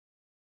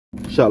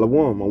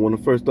Shalom. I want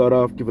to first start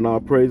off giving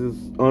all praises,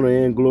 honor,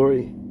 and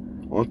glory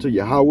unto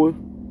Yahweh,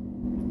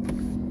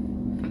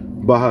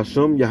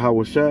 Bahasham,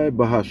 Yahweh Shai,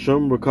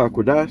 Bahasham,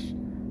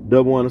 Rakakwadash.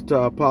 Double honors to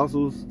our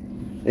apostles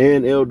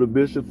and elder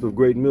bishops of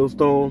Great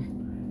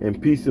Millstone,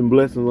 and peace and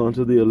blessings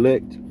unto the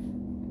elect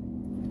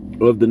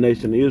of the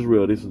nation of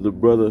Israel. This is the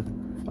brother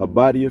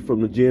Abadia from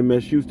the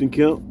GMS Houston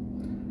camp.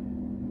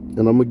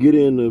 And I'm going to get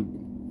into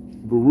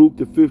Baruch,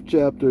 the 5th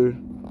chapter,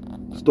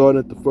 starting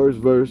at the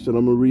 1st verse, and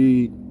I'm going to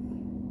read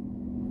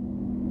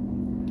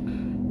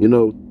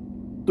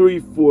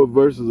 3-4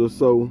 verses or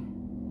so,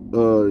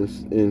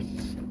 in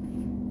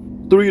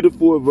 3 to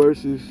 4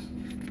 verses,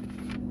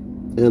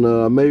 and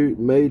I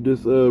may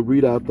just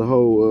read out the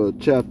whole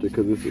chapter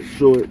because it's a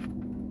short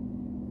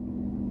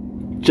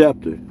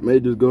chapter.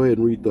 May just go ahead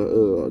and read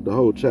the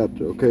whole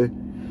chapter, okay?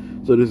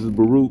 So this is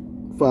Baruch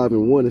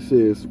 5:1. It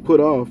says, "Put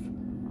off,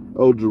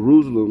 O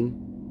Jerusalem,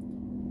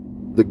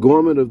 the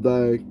garment of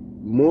thy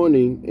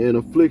mourning and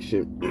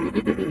affliction."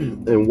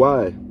 And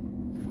why?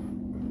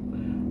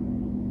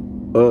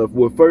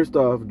 Well, first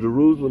off,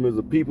 Jerusalem is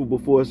a people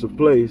before it's a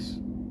place.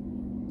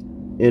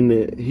 In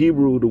the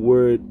Hebrew, the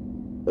word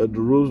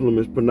Jerusalem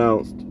is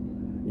pronounced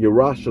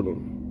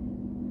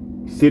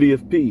Yerushalayim, city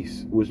of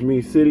peace, which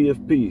means city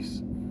of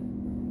peace.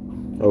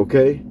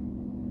 Okay?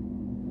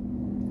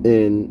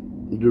 And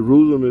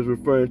Jerusalem is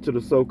referring to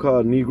the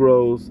so-called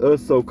Negroes,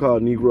 us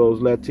so-called Negroes,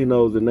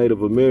 Latinos, and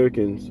Native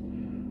Americans,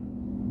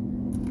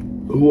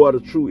 who are the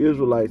true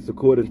Israelites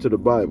according to the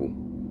Bible.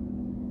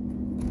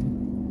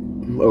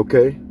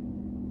 Okay?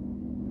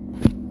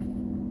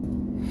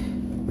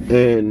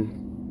 And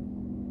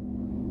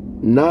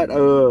not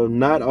all,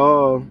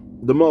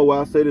 the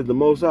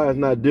Most High is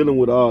not dealing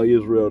with all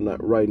Israel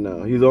right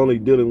now. He's only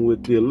dealing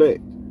with the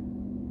elect.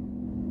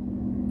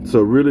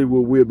 So really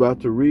what we're about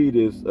to read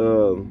is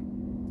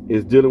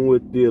dealing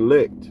with the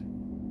elect,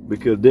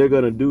 because they're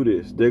gonna do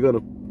this. They're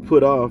gonna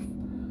put off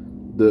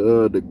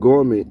the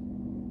garment,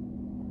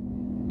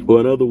 or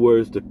in other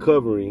words, the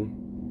covering,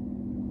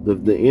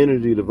 the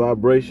energy, the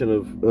vibration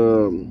of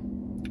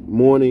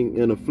mourning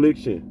and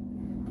affliction.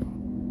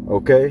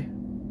 Okay?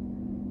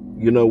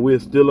 We're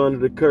still under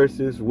the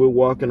curses. We're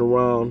walking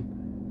around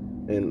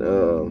and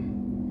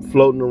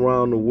floating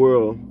around the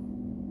world,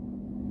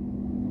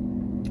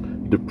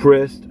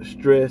 depressed,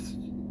 stressed,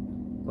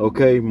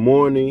 okay,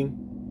 mourning.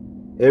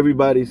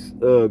 Everybody's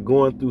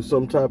going through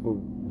some type of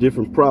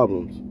different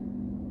problems.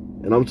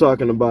 And I'm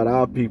talking about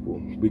our people,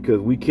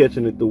 because we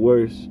catching it the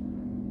worst.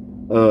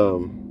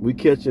 We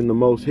catching the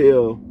most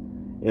hell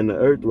in the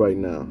earth right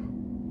now,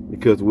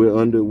 because we're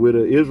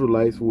the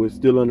Israelites, we're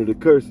still under the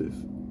curses.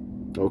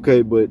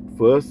 Okay, but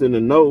for us in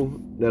the know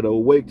that are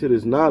awake to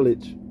this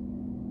knowledge,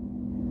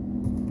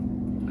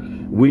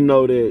 we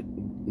know that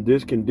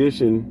this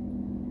condition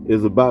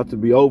is about to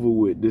be over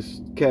with,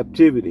 this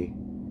captivity,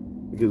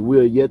 because we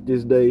are yet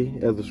this day,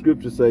 as the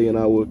scriptures say, in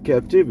our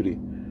captivity.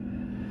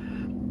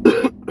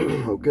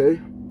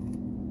 Okay?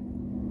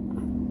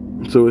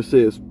 So it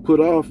says, put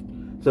off.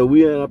 So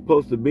we are not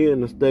supposed to be in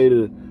the state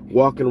of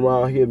walking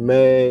around here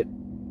mad,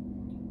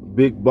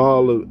 big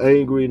ball of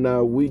angry.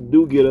 Now we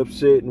do get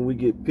upset and we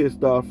get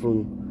pissed off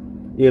from,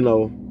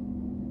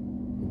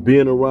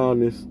 being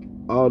around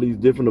all these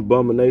different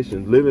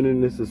abominations, living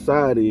in this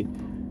society,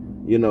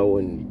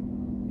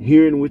 and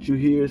hearing what you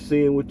hear,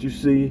 seeing what you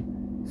see,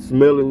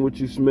 smelling what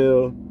you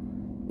smell.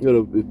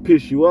 It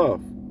piss you off.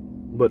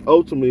 But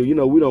ultimately,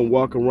 we don't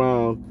walk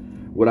around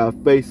with our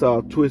face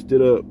all twisted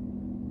up,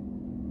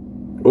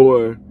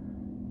 or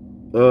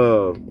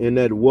in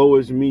that woe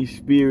is me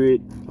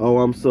spirit. Oh,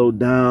 I'm so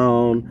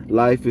down,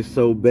 life is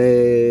so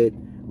bad,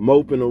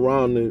 moping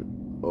around.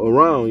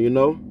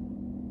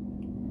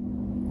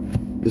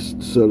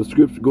 So the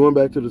scripture, going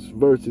back to this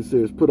verse, it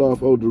says, "Put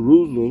off, O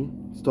Jerusalem,"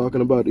 it's talking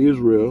about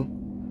Israel,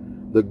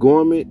 "the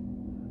garment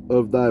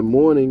of thy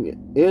mourning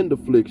and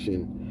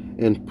affliction,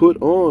 and put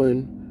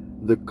on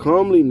the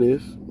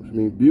comeliness," which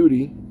means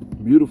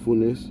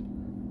beautifulness,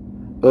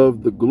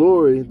 "of the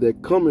glory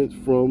that cometh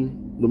from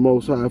the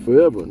Most High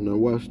forever." Now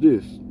watch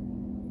this.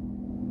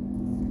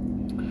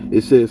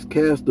 It says,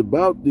 "Cast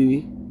about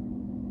thee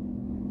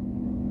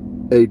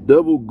a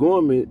double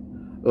garment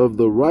of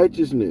the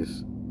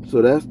righteousness."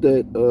 So that's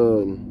that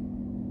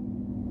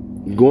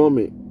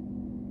garment,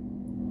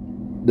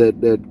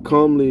 that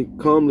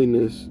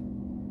comeliness,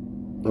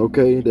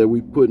 okay, that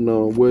we putting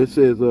on, where it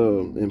says,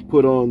 "and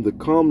put on the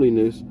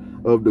comeliness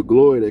of the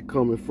glory that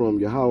cometh from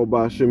Yahweh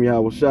Ba'ashem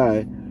Yahweh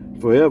Shai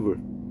forever,"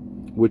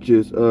 which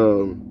is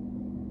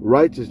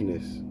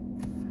righteousness,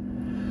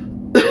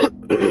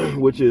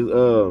 which is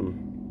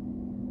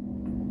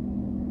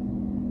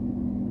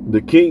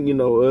the king,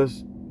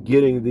 us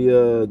getting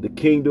the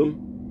kingdom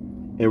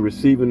and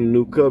receiving the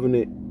new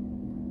covenant,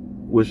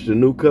 which the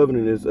new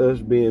covenant is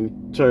us being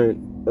turned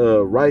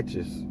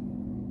righteous,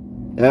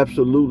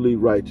 absolutely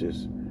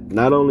righteous.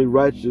 Not only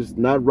righteous,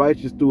 not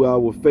righteous through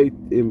our faith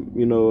in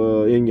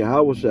in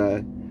Yahweh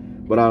Shai,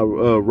 but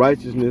our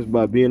righteousness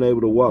by being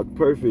able to walk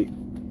perfect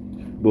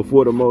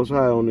before the Most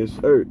High on this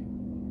earth.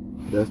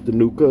 That's the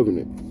new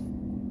covenant.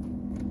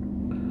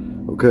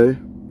 Okay?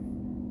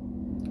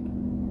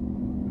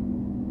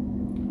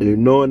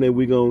 And knowing that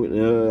we're going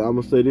to, I'm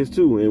going to say this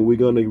too, and we're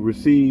going to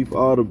receive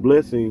all the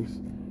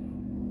blessings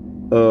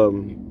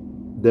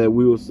that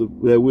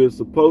we're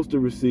supposed to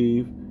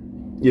receive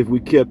if we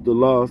kept the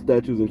law,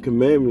 statutes, and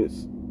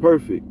commandments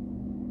perfect.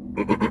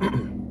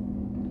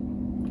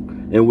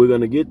 And we're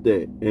going to get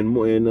that, and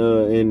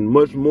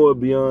much more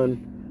beyond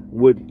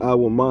what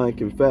our mind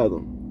can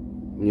fathom.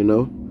 You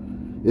know,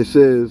 it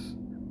says,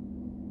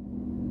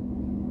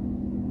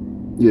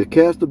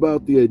 cast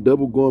about thee a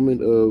double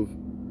garment of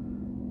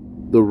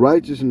the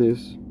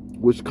righteousness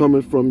which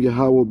cometh from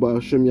Yahweh by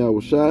Hashem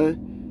Yahushai,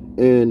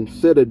 and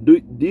set a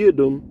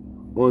diadem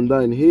on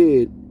thine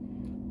head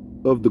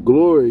of the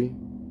glory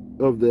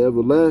of the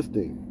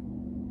everlasting.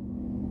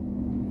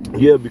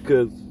 Yeah,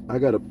 because I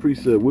got a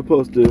precept. We're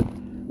supposed to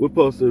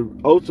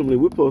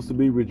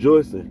be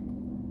rejoicing.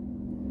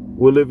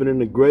 We're living in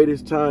the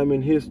greatest time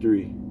in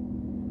history,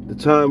 the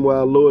time where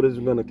our Lord is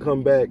going to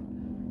come back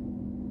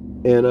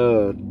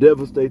and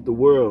devastate the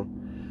world.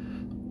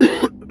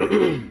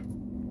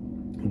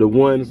 The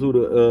ones who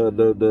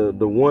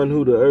the one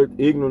who the earth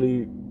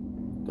ignorantly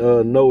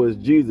know as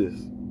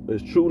Jesus.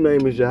 His true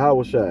name is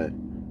Yahushai.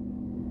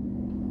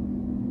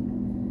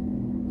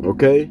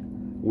 Okay,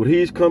 what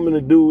he's coming to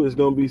do is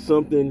going to be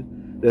something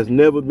that's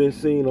never been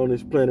seen on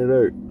this planet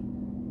Earth.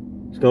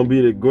 It's going to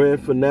be the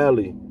grand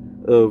finale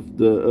of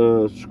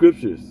the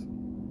scriptures,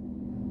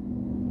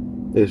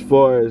 as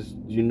far as,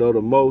 you know,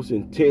 the most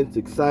intense,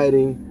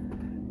 exciting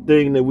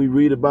thing that we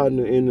read about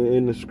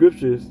in the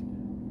scriptures.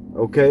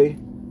 Okay,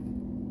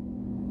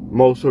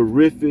 most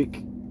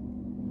horrific,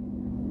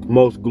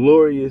 most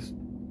glorious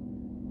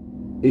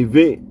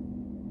event,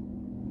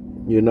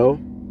 you know.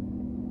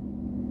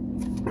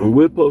 And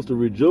we're supposed to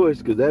rejoice,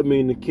 because that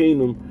means the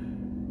kingdom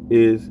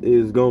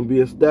is going to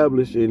be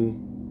established, and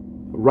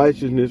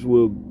righteousness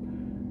will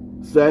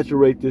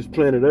saturate this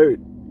planet Earth,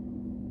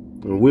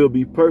 and we'll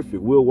be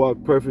perfect. We'll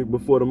walk perfect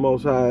before the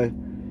Most High,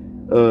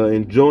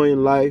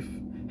 enjoying life,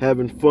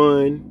 having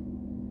fun.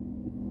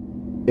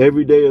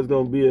 Every day is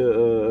going to be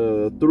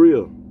a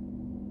thrill,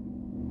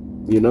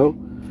 you know.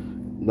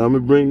 Now I'm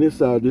going to bring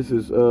this out. This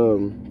is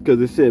because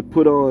it said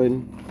put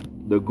on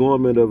the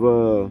garment of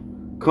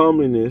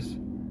comeliness.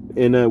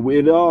 And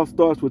it all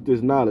starts with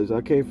this knowledge. I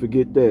can't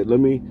forget that.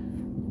 Let me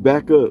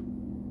back up.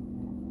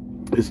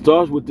 It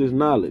starts with this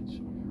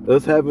knowledge.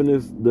 Us having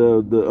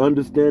the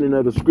understanding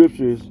of the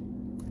scriptures,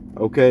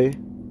 okay,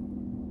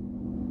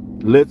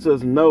 lets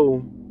us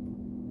know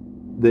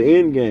the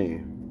end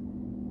game.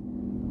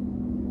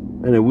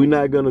 And that we're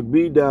not gonna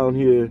be down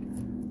here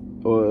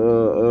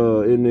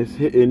or in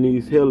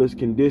these hellish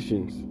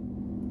conditions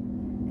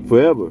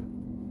forever.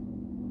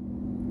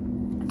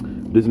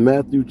 This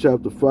Matthew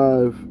chapter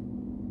 5.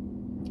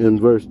 In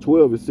verse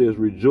 12, it says,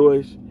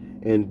 rejoice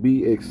and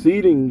be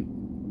exceeding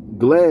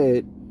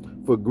glad,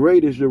 for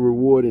great is your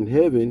reward in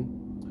heaven,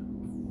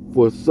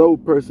 for so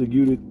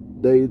persecuted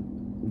they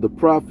the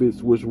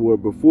prophets which were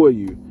before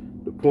you.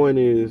 The point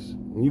is,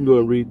 you can go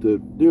and read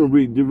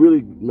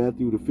really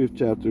Matthew the 5th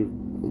chapter,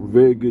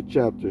 very good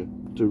chapter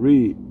to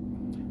read.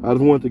 I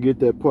just wanted to get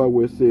that part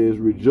where it says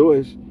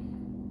rejoice,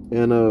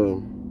 and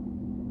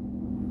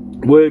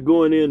we're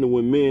going into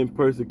when men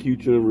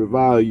persecute you and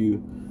revile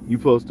you, you're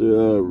supposed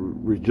to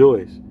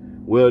rejoice.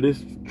 Well,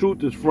 this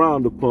truth is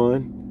frowned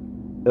upon.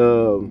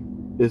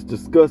 It's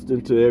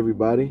disgusting to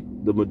everybody,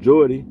 the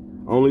majority.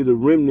 Only the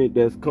remnant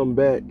that's come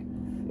back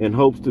and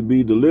hopes to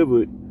be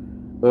delivered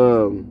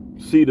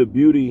see the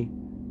beauty,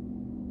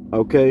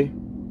 okay?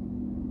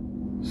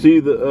 See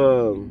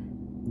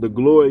the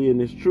glory in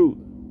this truth.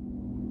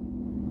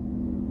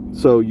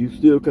 So you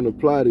still can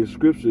apply this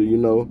scripture, you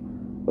know.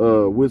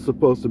 We're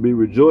supposed to be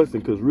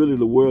rejoicing, because really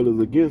the world is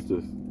against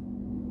us.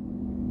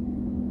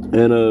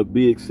 And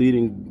be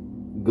exceeding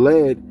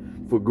glad,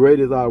 for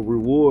great is our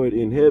reward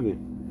in heaven.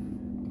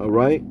 All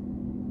right?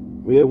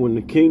 Yeah, when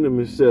the kingdom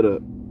is set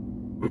up.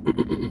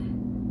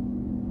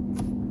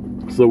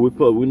 So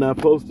we're not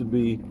supposed to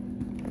be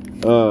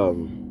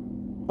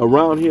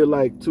around here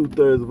like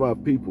 2/3 of our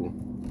people.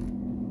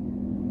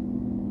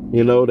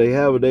 You know,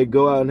 they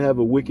go out and have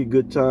a wicked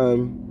good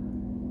time.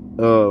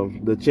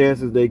 The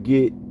chances they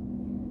get,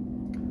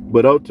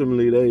 but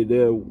ultimately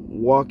they're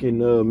walking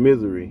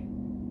misery.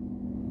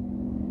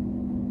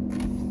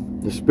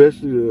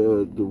 Especially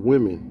the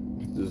women,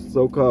 the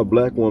so-called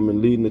black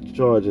woman leading the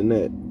charge in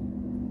that.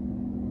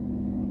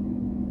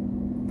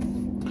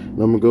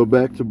 And I'm going to go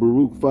back to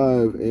Baruch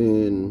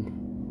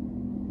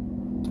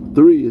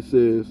 5:3. It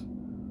says,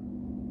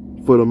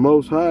 for the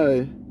Most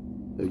High,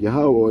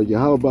 Yahweh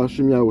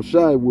B'Shem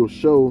Yahushai, will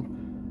show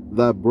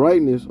thy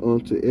brightness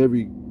unto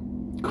every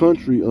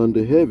country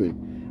under heaven.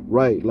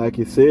 Right, like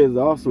it says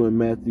also in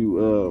Matthew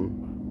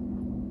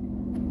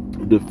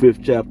the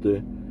 5th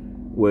chapter,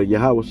 where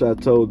Yahushua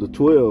told the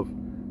 12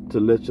 to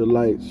let your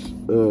lights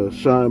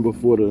shine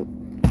before the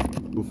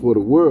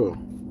world.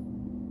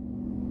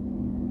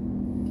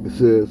 It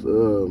says,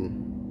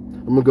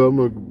 I'm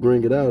gonna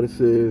bring it out. It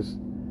says,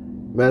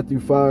 Matthew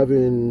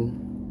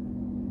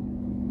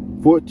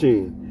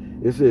 5:14,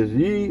 It says,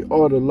 ye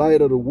are the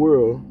light of the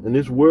world. And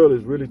this world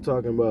is really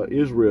talking about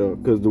Israel,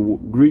 because the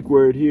Greek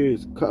word here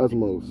is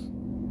cosmos.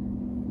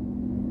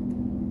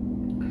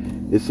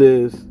 It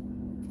says,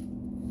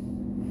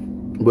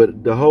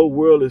 but the whole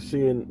world is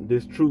seeing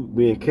this truth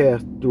being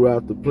cast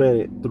throughout the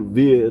planet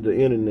via the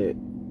internet,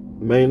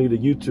 mainly the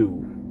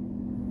YouTube.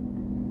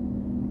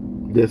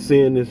 They're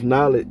seeing this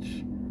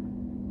knowledge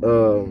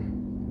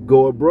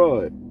go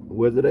abroad,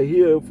 whether they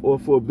hear or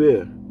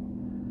forbear.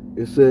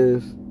 It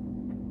says,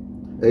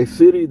 a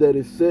city that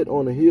is set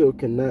on a hill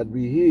cannot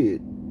be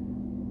hid.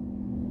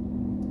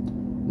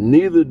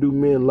 Neither do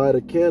men light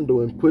a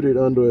candle and put it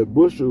under a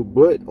bushel,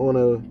 but on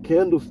a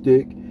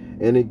candlestick,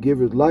 and it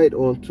giveth light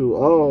unto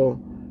all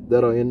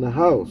that are in the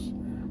house.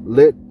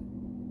 Let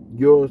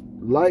your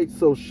light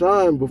so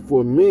shine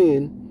before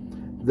men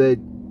that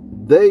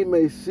they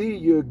may see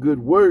your good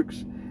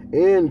works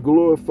and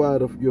glorify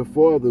your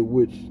Father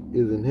which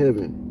is in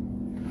heaven.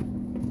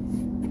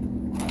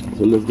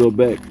 So let's go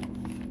back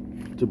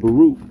to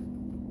Baruch.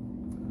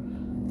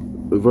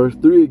 Verse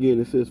 3 again,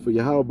 it says, for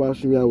Yahweh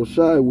Bashem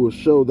Yahushai will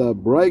show thy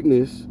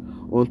brightness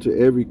unto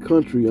every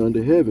country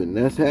under heaven.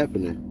 That's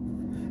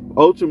happening.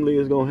 Ultimately,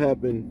 it's going to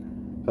happen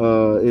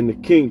in the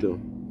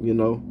kingdom, you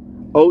know.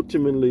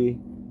 Ultimately,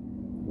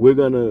 we're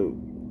gonna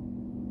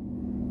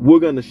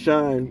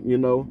shine, you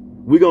know.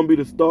 We're going to be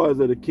the stars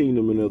of the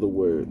kingdom, in other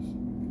words.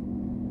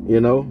 You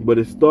know, but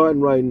it starts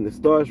right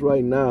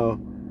now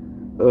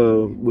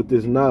with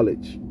this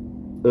knowledge.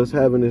 Us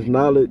having this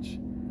knowledge,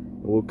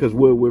 because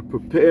we're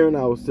preparing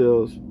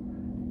ourselves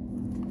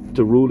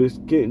to rule this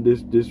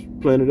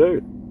planet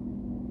Earth.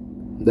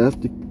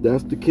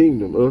 That's the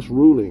kingdom, us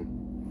ruling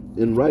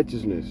in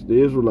righteousness,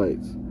 the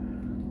Israelites.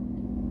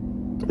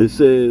 It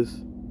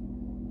says,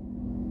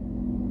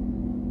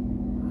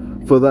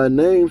 for thy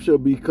name shall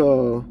be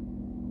called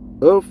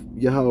of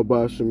Yahweh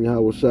Bashem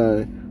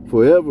Yahushai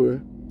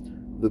forever,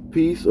 the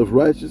peace of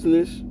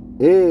righteousness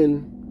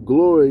and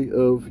glory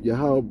of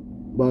Yahweh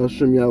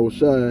Bashem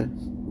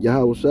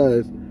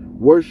Yahushai's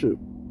worship.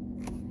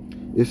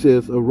 It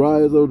says,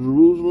 arise, O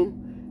Jerusalem,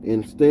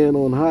 and stand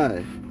on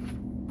high,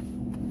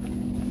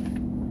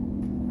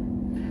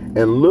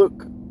 and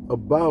look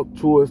about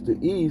towards the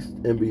east,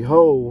 and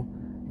behold,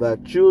 thy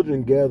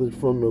children gathered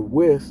from the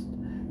west.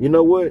 You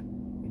know what?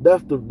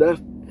 That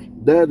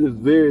is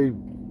very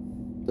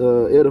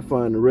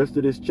edifying. The rest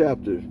of this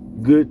chapter,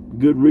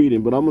 good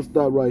reading. But I'm gonna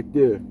stop right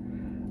there.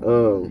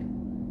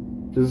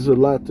 This is a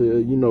lot to,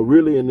 you know,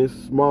 really in this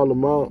small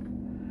amount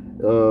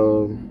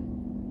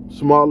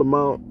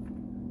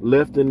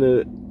left in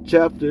the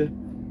chapter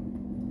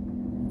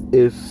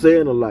is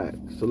saying a lot.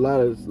 It's a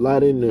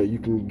lot in there. You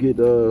can get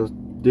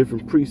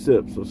different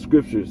precepts or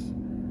scriptures.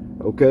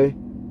 Okay,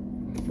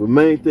 the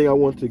main thing I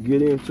want to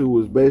get into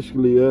was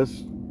basically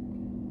us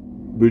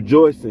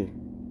rejoicing.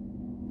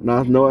 And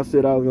I know I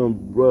said I was gonna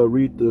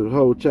read the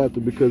whole chapter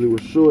because it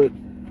was short,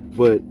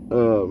 but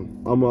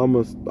I'm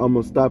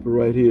gonna stop it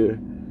right here.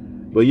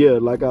 But yeah,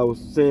 like I was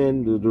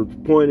saying, the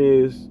point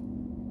is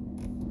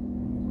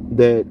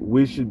that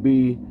we should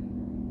be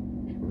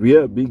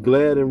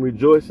glad and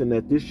rejoicing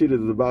that this shit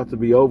is about to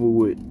be over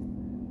with.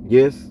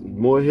 Yes,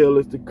 more hell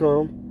is to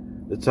come.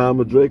 The time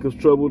of Jacob's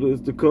trouble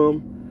is to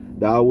come.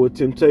 The hour of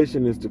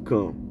temptation is to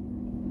come.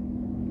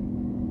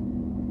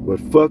 But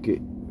fuck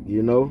it,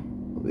 you know.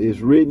 It's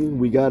written.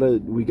 We gotta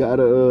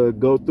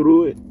go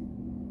through it.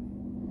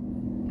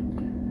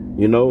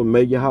 You know,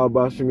 may Yahweh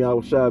Bashem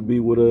Yahushai be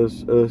with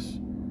us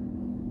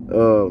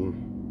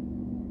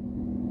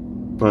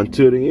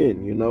until the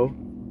end. You know,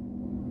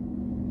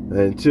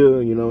 until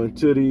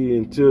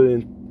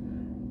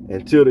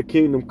the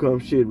kingdom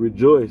comes. Shit,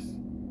 rejoice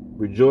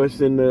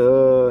in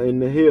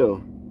the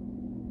hell.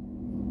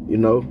 You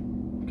know,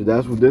 because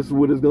that's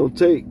what it's gonna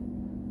take.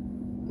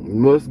 We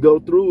must go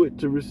through it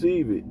to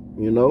receive it.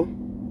 You know.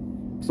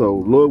 So,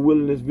 Lord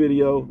willing, this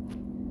video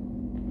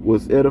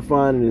was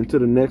edifying, and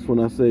until the next one,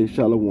 I say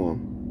shalom.